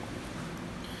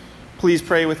Please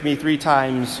pray with me 3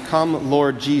 times. Come,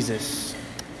 Lord Jesus.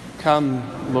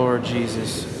 Come, Lord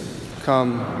Jesus.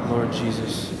 Come, Lord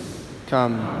Jesus.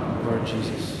 Come, Lord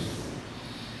Jesus.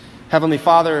 Heavenly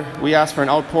Father, we ask for an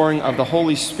outpouring of the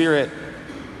Holy Spirit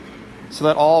so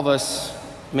that all of us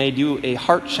may do a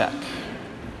heart check.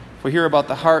 We hear about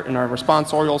the heart in our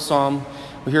responsorial psalm.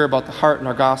 We hear about the heart in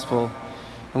our gospel.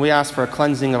 And we ask for a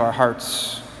cleansing of our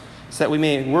hearts so that we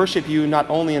may worship you not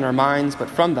only in our minds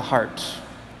but from the heart.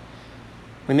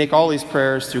 We make all these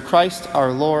prayers through Christ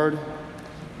our Lord.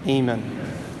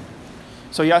 Amen.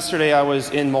 So yesterday I was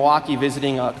in Milwaukee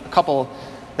visiting a couple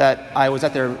that I was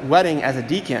at their wedding as a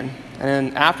deacon.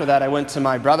 And after that I went to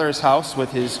my brother's house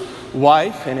with his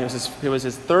wife, and it was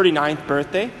his 39th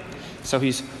birthday. So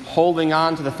he's holding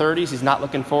on to the 30s. He's not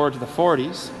looking forward to the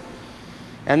 40s.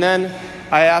 And then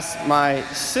I asked my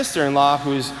sister-in-law,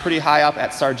 who's pretty high up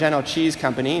at Sargento Cheese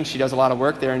Company, and she does a lot of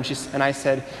work there, and I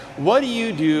said, what do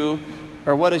you do,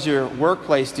 or what does your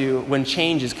workplace do when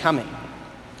change is coming?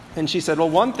 And she said, well,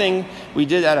 one thing we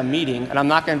did at a meeting, and I'm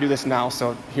not going to do this now,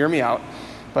 so hear me out,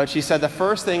 but she said the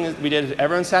first thing we did is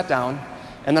everyone sat down,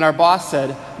 and then our boss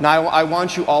said, now I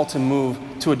want you all to move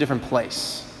to a different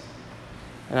place.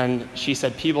 And she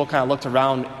said people kind of looked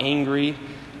around angry,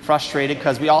 frustrated,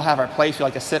 because we all have our place. We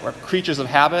like to sit. We're creatures of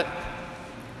habit.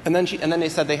 And then they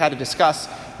said they had to discuss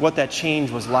what that change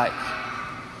was like.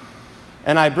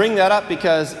 And I bring that up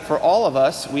because for all of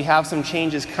us, we have some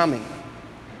changes coming.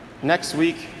 Next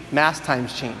week, Mass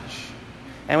times change.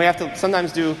 And we have to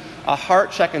sometimes do a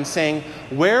heart check and saying,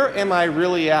 where am I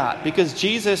really at? Because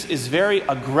Jesus is very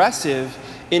aggressive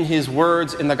in his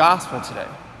words in the gospel today.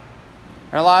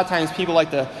 And a lot of times people like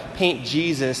to paint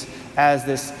Jesus as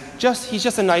he's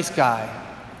just a nice guy.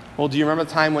 Well, do you remember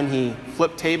the time when he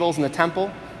flipped tables in the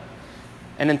temple?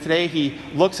 And then today he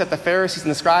looks at the Pharisees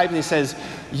and the scribes and he says,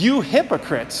 you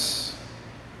hypocrites.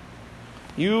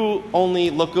 You only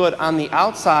look good on the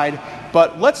outside,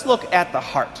 but let's look at the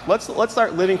heart. Let's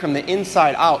start living from the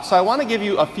inside out. So I want to give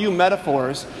you a few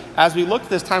metaphors as we look at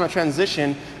this time of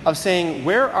transition of saying,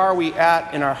 where are we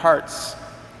at in our hearts?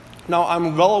 Now,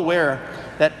 I'm well aware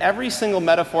that every single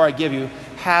metaphor I give you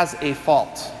has a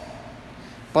fault.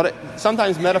 But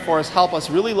sometimes metaphors help us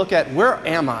really look at, where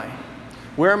am I?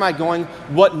 Where am I going?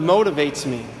 What motivates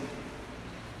me?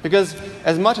 Because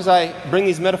as much as I bring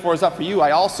these metaphors up for you,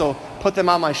 I also put them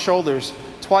on my shoulders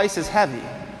twice as heavy.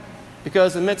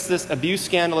 Because amidst this abuse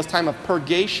scandal, this time of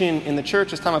purgation in the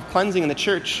church, this time of cleansing in the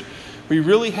church, we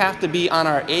really have to be on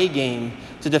our A game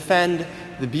to defend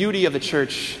the beauty of the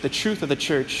church, the truth of the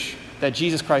church that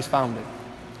Jesus Christ founded.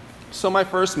 So my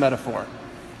first metaphor.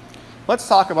 Let's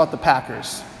talk about the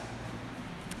Packers.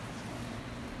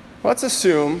 Let's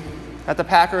assume that the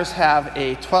Packers have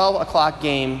a 12 o'clock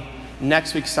game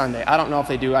next week Sunday. I don't know if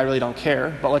they do. I really don't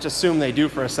care. But let's assume they do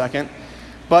for a second.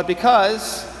 But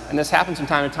because, and this happens from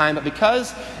time to time, but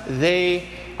because they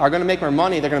are going to make more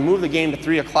money, they're going to move the game to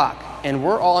 3 o'clock. And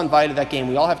we're all invited to that game.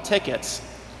 We all have tickets.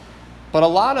 But a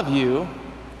lot of you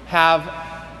have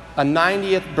a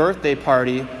 90th birthday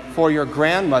party for your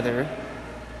grandmother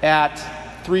at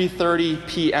 3:30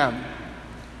 p.m.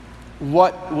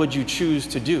 What would you choose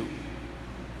to do?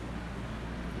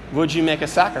 Would you make a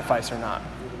sacrifice or not?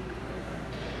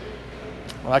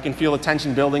 Well, I can feel the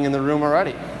tension building in the room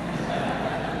already.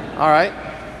 All right.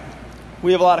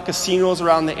 We have a lot of casinos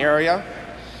around the area.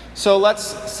 So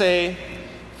let's say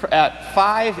at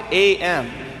 5 a.m.,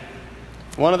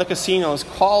 one of the casinos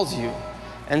calls you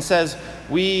and says,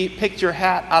 we picked your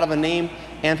hat out of a name,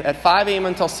 and at 5 a.m.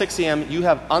 until 6 a.m., you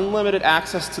have unlimited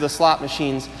access to the slot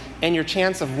machines, and your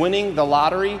chance of winning the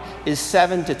lottery is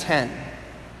 7 to 10.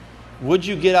 Would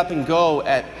you get up and go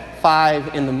at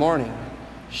 5 in the morning?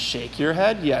 Shake your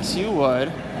head. Yes, you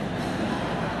would.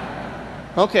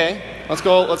 Okay, let's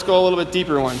go a little bit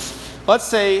deeper ones. Let's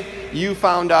say you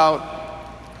found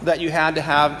out that you had to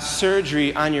have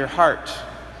surgery on your heart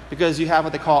because you have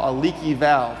what they call a leaky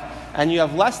valve, and you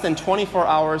have less than 24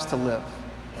 hours to live.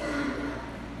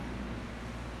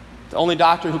 The only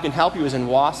doctor who can help you is in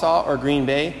Wausau or Green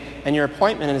Bay, and your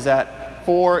appointment is at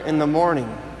 4 in the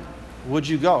morning. Would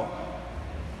you go?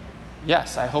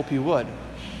 Yes, I hope you would.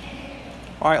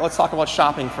 All right, let's talk about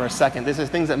shopping for a second. These are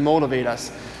things that motivate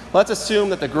us. Let's assume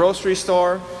that the grocery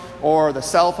store or the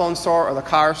cell phone store or the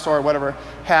car store or whatever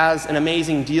has an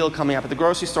amazing deal coming up. At the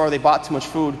grocery store, they bought too much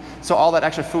food, so all that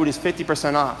extra food is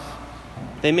 50% off.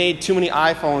 They made too many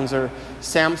iPhones or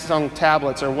Samsung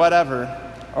tablets or whatever,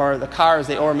 or the cars,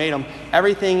 they overmade them.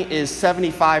 Everything is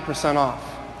 75% off.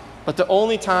 But the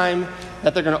only time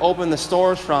that they're going to open the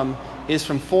stores from is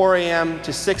from 4 a.m.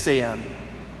 to 6 a.m.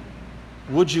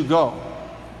 Would you go?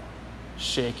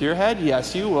 Shake your head.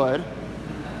 Yes, you would.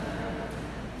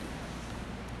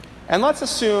 And let's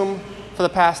assume for the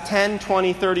past 10,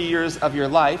 20, 30 years of your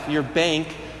life, your bank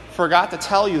forgot to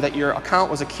tell you that your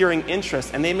account was accruing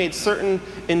interest, and they made certain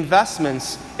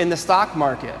investments in the stock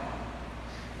market.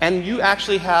 And you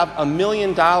actually have $1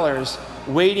 million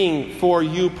waiting for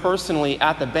you personally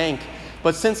at the bank.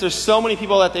 But since there's so many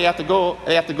people that they have to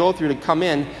go through to come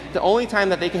in, the only time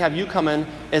that they can have you come in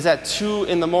is at 2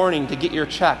 a.m. to get your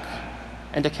check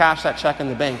and to cash that check in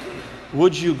the bank.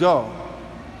 Would you go?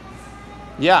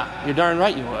 Yeah, you're darn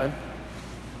right you would.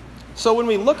 So when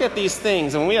we look at these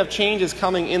things and when we have changes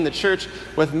coming in the church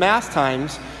with Mass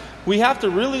times, we have to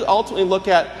really ultimately look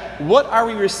at what are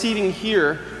we receiving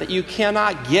here that you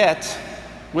cannot get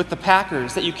with the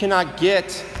Packers, that you cannot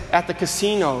get at the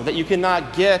casino, that you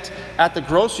cannot get at the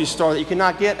grocery store, that you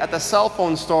cannot get at the cell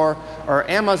phone store or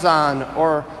Amazon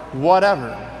or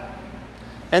whatever.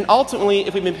 And ultimately,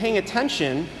 if we've been paying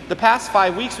attention, the past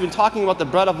 5 weeks we've been talking about the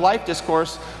Bread of Life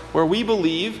discourse, where we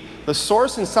believe the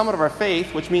source and summit of our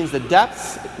faith, which means the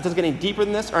depths, it doesn't get any deeper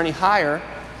than this or any higher,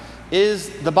 is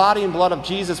the body and blood of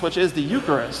Jesus, which is the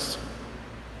Eucharist.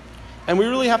 And we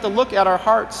really have to look at our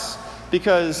hearts,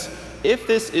 because if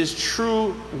this is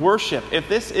true worship, if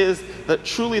this is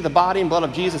truly the body and blood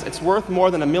of Jesus, it's worth more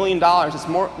than $1 million. It's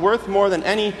worth more than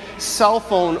any cell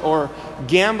phone or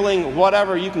gambling,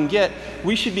 whatever you can get.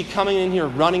 We should be coming in here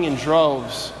running in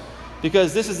droves,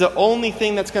 because this is the only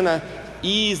thing that's going to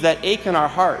ease that ache in our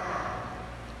heart.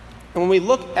 And when we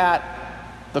look at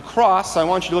the cross, I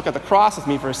want you to look at the cross with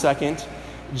me for a second.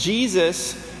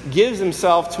 Jesus gives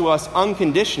himself to us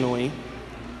unconditionally.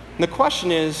 And the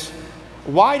question is,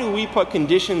 why do we put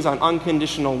conditions on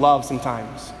unconditional love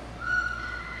sometimes?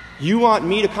 You want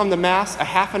me to come to Mass a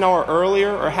half an hour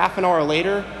earlier or half an hour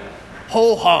later?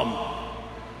 Ho hum.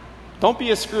 Don't be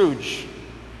a Scrooge.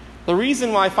 The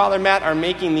reason why Father Matt are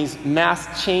making these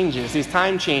Mass changes, these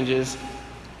time changes,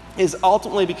 is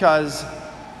ultimately because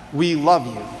we love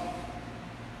you.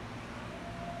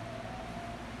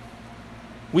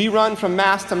 We run from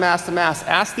Mass to Mass to Mass.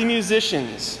 Ask the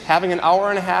musicians. Having an hour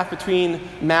and a half between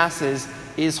Masses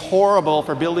is horrible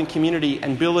for building community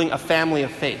and building a family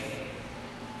of faith.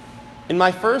 In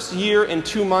my first year and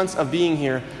 2 months of being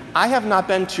here, I have not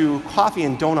been to Coffee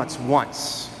and Donuts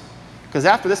once. Because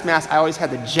after this Mass, I always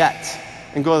had to jet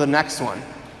and go to the next one.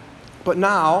 But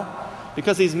now,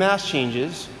 because of these Mass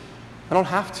changes, I don't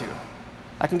have to.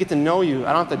 I can get to know you.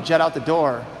 I don't have to jet out the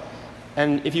door.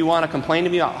 And if you want to complain to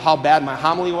me about how bad my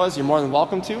homily was, you're more than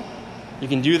welcome to. You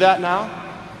can do that now.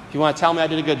 If you want to tell me I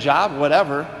did a good job,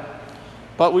 whatever.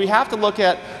 But we have to look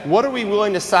at what are we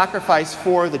willing to sacrifice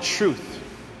for the truth.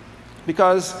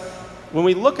 Because when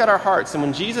we look at our hearts, and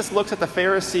when Jesus looks at the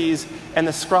Pharisees and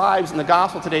the scribes in the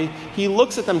gospel today, he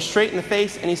looks at them straight in the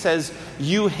face and he says,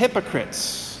 "You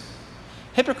hypocrites."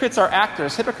 Hypocrites are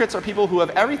actors. Hypocrites are people who have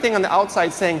everything on the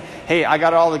outside saying, "Hey, I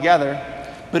got it all together."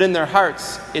 But in their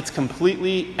hearts, it's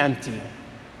completely empty.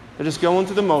 They're just going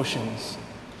through the motions.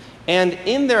 And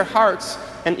in their hearts,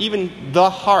 and even the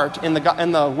heart in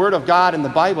the Word of God in the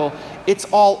Bible, it's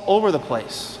all over the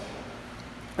place.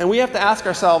 And we have to ask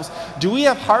ourselves, do we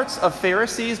have hearts of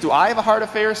Pharisees? Do I have a heart of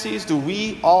Pharisees? Do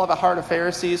we all have a heart of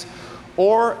Pharisees?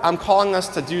 Or I'm calling us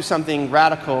to do something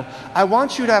radical. I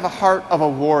want you to have a heart of a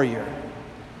warrior.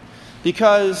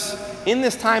 Because in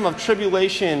this time of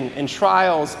tribulation and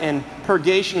trials and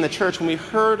purgation in the church, when we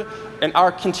heard and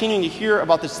are continuing to hear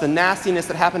about the nastiness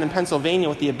that happened in Pennsylvania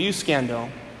with the abuse scandal.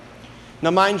 Now,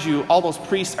 mind you, all those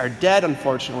priests are dead,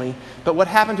 unfortunately, but what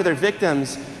happened to their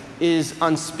victims is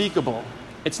unspeakable.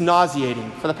 It's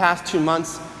nauseating. For the past 2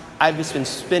 months, I've just been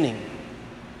spinning,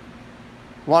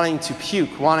 wanting to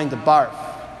puke, wanting to barf.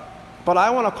 But I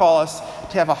want to call us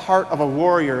to have a heart of a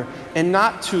warrior and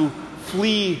not to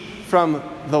flee from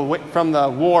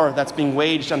the war that's being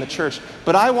waged on the church.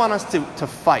 But I want us to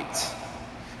fight.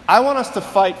 I want us to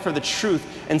fight for the truth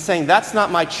and saying, that's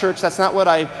not my church, that's not what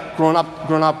I've grown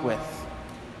up with.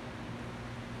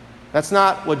 That's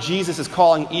not what Jesus is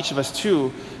calling each of us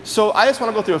to. So I just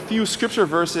want to go through a few scripture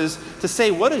verses to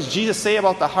say, what does Jesus say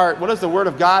about the heart? What does the Word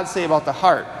of God say about the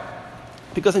heart?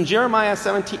 Because in Jeremiah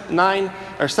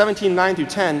 17:9 through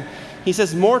 10, he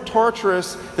says, "More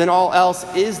torturous than all else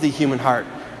is the human heart.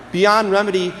 Beyond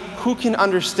remedy, who can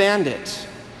understand it?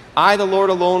 I, the Lord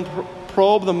alone,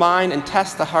 probe the mind and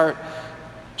test the heart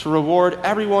to reward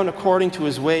everyone according to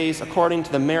his ways, according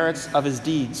to the merits of his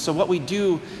deeds." So what we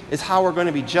do is how we're going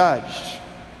to be judged.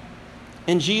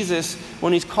 And Jesus,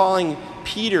 when he's calling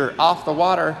Peter off the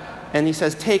water, and he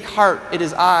says, "Take heart, it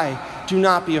is I. Do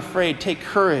not be afraid. Take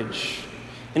courage."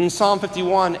 And in Psalm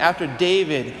 51, after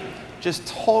David just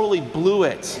totally blew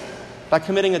it by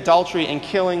committing adultery and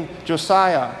killing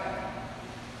Josiah,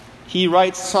 He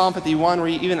writes Psalm 51 where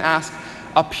he even asks,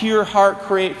 "A pure heart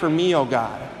create for me, O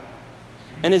God."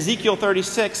 In Ezekiel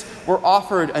 36, we're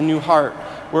offered a new heart,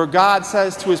 where God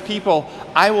says to his people,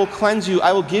 "I will cleanse you,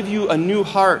 I will give you a new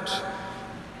heart,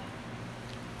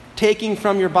 taking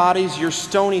from your bodies your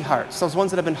stony hearts," those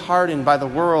ones that have been hardened by the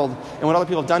world and what other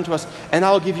people have done to us, "and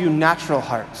I will give you natural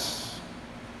hearts."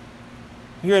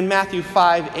 Here in Matthew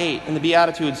 5:8 in the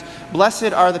Beatitudes,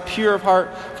 "Blessed are the pure of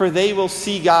heart, for they will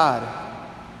see God."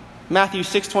 Matthew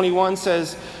 6:21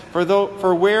 says,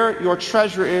 For where your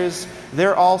treasure is,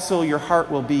 there also your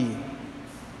heart will be."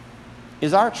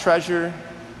 Is our treasure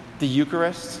the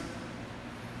Eucharist,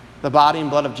 the body and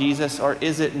blood of Jesus, or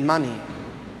is it money?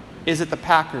 Is it the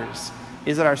Packers?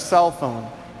 Is it our cell phone?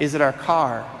 Is it our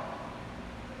car?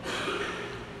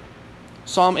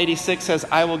 Psalm 86 says,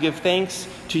 "I will give thanks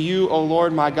to you, O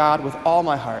Lord my God, with all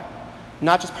my heart."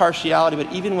 Not just partiality,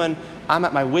 but even when I'm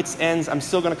at my wits' ends, I'm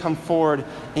still going to come forward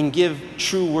and give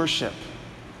true worship.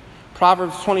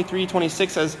 Proverbs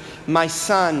 23:26 says, "My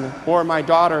son or my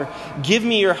daughter, give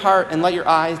me your heart and let your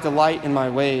eyes delight in my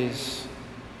ways."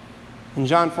 And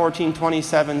John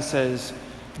 14:27 says,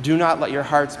 "Do not let your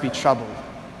hearts be troubled."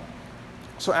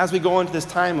 So as we go into this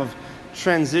time of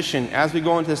transition, as we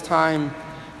go into this time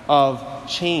of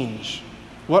change,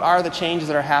 what are the changes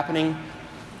that are happening?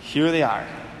 Here they are.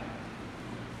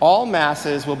 All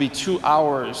masses will be 2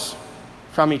 hours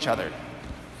from each other.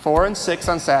 4 and 6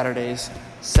 on Saturdays,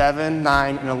 7,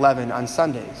 9, and 11 on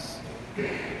Sundays.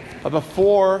 But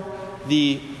before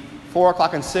the 4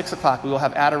 o'clock and 6 o'clock, we will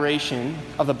have adoration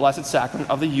of the Blessed Sacrament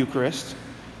of the Eucharist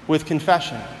with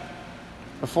confession.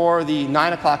 Before the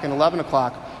 9 o'clock and 11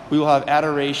 o'clock, we will have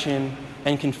adoration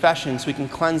and confession so we can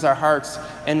cleanse our hearts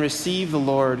and receive the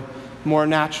Lord more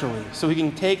naturally. So we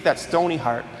can take that stony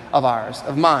heart of ours,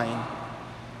 of mine,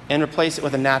 and replace it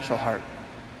with a natural heart.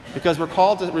 Because we're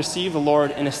called to receive the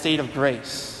Lord in a state of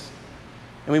grace.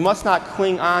 And we must not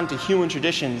cling on to human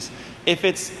traditions if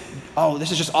it's,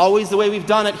 this is just always the way we've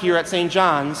done it here at St.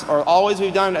 John's, or always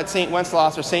we've done it at St.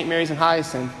 Wenceslaus or St. Mary's in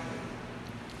Hyacinth.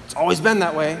 It's always been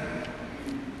that way.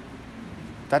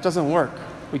 That doesn't work.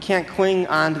 We can't cling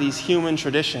on to these human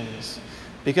traditions.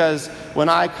 Because when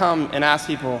I come and ask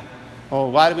people,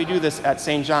 why do we do this at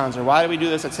St. John's? Or why do we do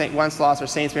this at St. Wenceslaus or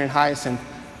St. Mary in Hyacinth?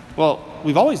 Well,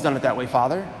 we've always done it that way,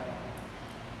 Father.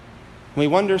 We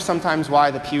wonder sometimes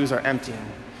why the pews are empty.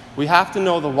 We have to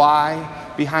know the why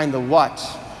behind the what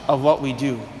of what we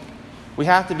do. We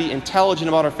have to be intelligent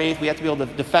about our faith. We have to be able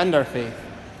to defend our faith.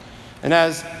 And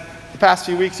as the past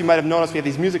few weeks you might have noticed, we have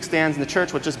these music stands in the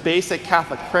church with just basic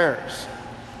Catholic prayers.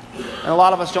 And a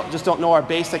lot of us just don't know our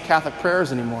basic Catholic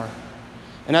prayers anymore.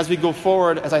 And as we go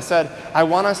forward, as I said, I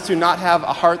want us to not have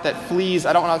a heart that flees.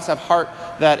 I don't want us to have a heart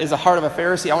that is a heart of a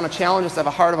Pharisee. I want to challenge us to have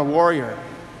a heart of a warrior.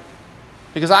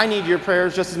 Because I need your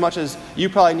prayers just as much as you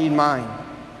probably need mine.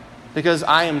 Because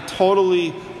I am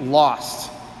totally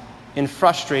lost and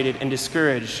frustrated and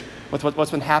discouraged with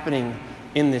what's been happening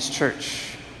in this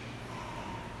church.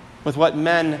 With what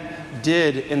men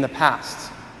did in the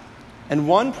past. And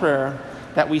one prayer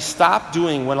that we stopped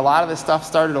doing when a lot of this stuff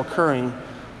started occurring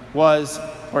was,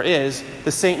 or is,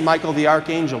 the St. Michael the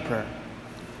Archangel prayer.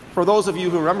 For those of you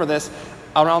who remember this,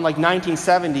 around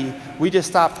 1970, we just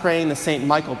stopped praying the St.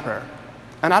 Michael prayer.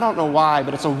 And I don't know why,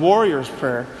 but it's a warrior's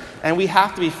prayer. And we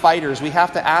have to be fighters. We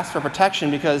have to ask for protection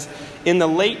because in the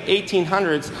late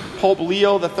 1800s, Pope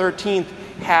Leo XIII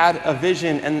had a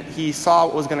vision and he saw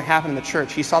what was going to happen in the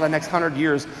church. He saw the next 100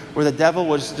 years where the devil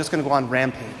was just going to go on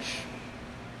rampage.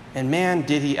 And man,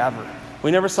 did he ever.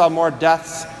 We never saw more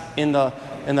deaths in the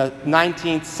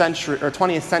 19th century or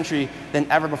 20th century than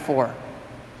ever before.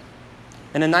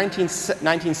 And in the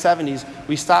 1970s,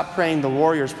 we stopped praying the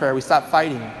warrior's prayer. We stopped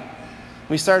fighting.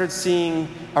 We started seeing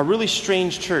a really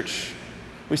strange church.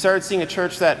 We started seeing a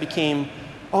church that became,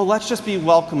 let's just be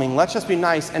welcoming. Let's just be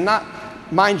nice. And not,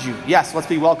 mind you, yes, let's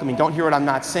be welcoming. Don't hear what I'm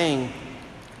not saying.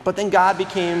 But then God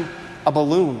became a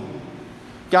balloon.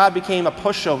 God became a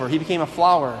pushover. He became a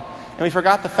flower. And we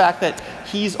forgot the fact that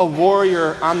he's a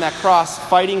warrior on that cross,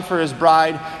 fighting for his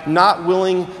bride, not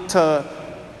willing to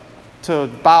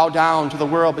bow down to the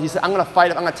world. But he said, I'm going to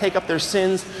fight it. I'm going to take up their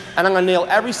sins, and I'm going to nail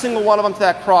every single one of them to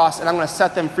that cross, and I'm going to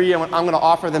set them free, and I'm going to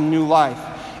offer them new life.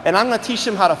 And I'm going to teach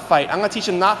them how to fight. I'm going to teach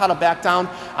them not how to back down.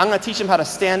 I'm going to teach them how to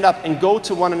stand up and go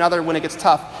to one another when it gets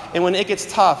tough. And when it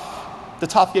gets tough, the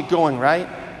tough get going, right?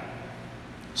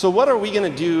 So what are we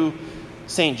going to do,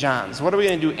 St. John's? What are we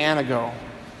going to do, Anago,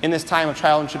 in this time of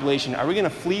trial and tribulation? Are we going to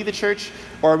flee the church,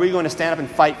 or are we going to stand up and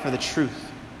fight for the truth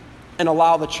and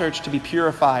allow the church to be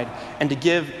purified and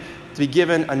to be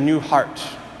given a new heart?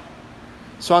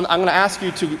 So I'm going to ask you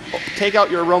to take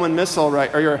out your Roman Missal,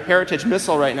 or your Heritage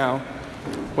Missal right now,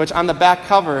 which on the back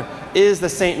cover is the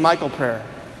St. Michael prayer.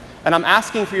 And I'm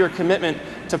asking for your commitment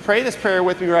to pray this prayer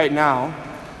with me right now,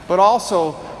 but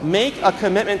also make a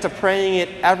commitment to praying it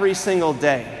every single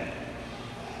day.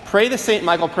 Pray the St.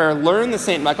 Michael prayer, learn the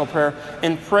St. Michael prayer,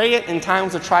 and pray it in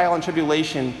times of trial and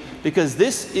tribulation, because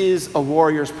this is a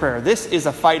warrior's prayer. This is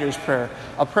a fighter's prayer.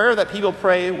 A prayer that people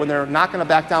pray when they're not going to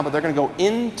back down, but they're going to go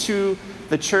into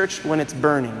the church when it's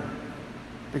burning.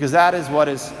 Because that is what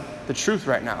is the truth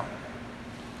right now.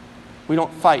 We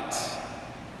don't fight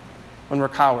when we're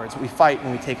cowards. We fight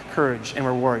when we take courage and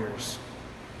we're warriors.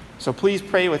 So please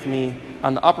pray with me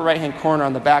on the upper right-hand corner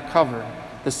on the back cover,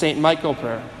 the St. Michael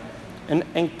prayer.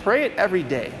 And pray it every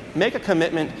day. Make a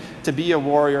commitment to be a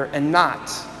warrior and not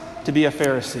to be a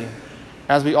Pharisee.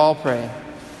 As we all pray,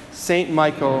 St.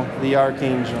 Michael the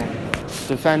Archangel,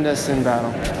 defend us in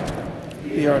battle.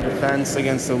 Be our defense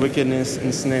against the wickedness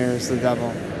and snares of the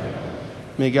devil.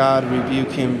 May God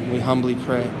rebuke him, we humbly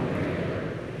pray.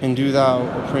 And do thou,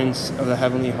 O Prince of the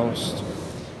heavenly host,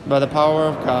 by the power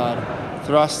of God,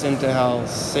 thrust into hell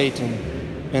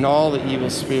Satan and all the evil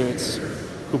spirits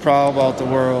who prowl about the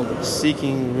world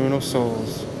seeking the ruin of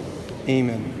souls.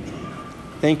 Amen.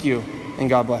 Thank you, and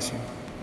God bless you.